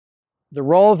The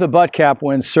role of the butt cap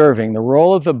when serving. The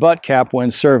role of the butt cap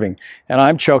when serving. And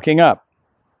I'm choking up.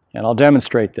 And I'll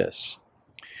demonstrate this.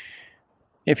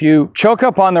 If you choke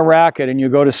up on the racket and you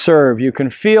go to serve, you can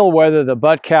feel whether the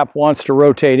butt cap wants to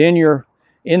rotate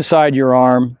inside your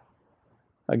arm,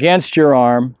 against your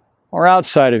arm, or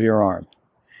outside of your arm.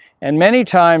 And many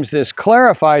times this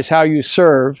clarifies how you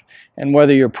serve and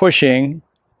whether you're pushing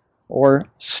or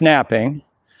snapping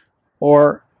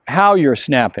or how you're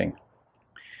snapping.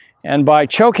 And by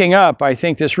choking up, I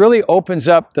think this really opens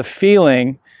up the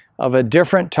feeling of a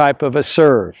different type of a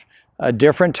serve, a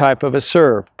different type of a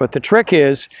serve. But the trick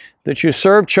is that you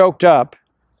serve choked up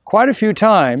quite a few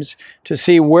times to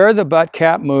see where the butt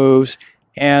cap moves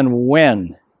and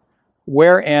when.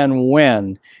 Where and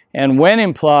when. And when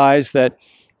implies that,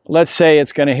 let's say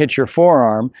it's going to hit your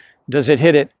forearm. Does it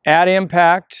hit it at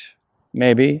impact?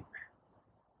 Maybe.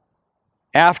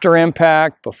 After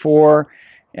impact? Before?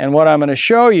 And what I'm going to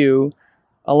show you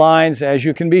aligns, as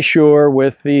you can be sure,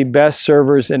 with the best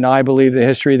servers in, I believe, the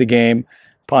history of the game,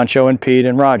 Pancho and Pete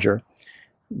and Roger.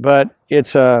 But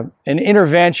it's an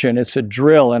intervention, it's a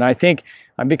drill, and I think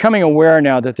I'm becoming aware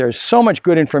now that there's so much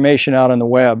good information out on the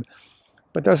web,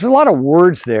 but there's a lot of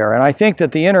words there, and I think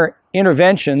that the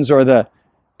interventions or the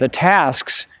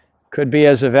tasks could be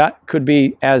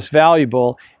as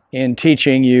valuable in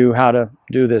teaching you how to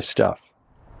do this stuff.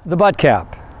 The butt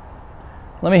cap.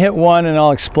 Let me hit one and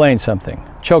I'll explain something.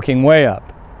 Choking way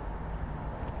up.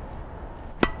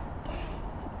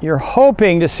 You're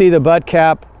hoping to see the butt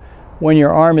cap when your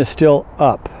arm is still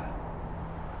up.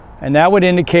 And that would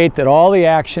indicate that all the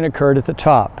action occurred at the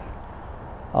top.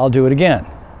 I'll do it again.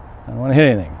 I don't want to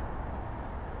hit anything.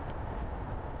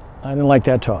 I didn't like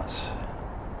that toss.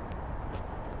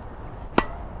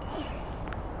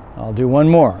 I'll do one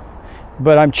more.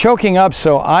 But I'm choking up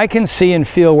so I can see and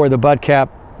feel where the butt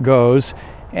cap goes,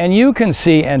 and you can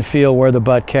see and feel where the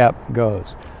butt cap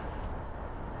goes.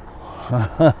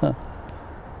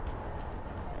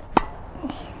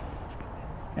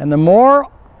 And the more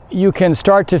you can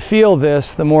start to feel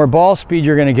this, the more ball speed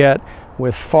you're going to get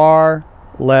with far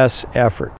less effort.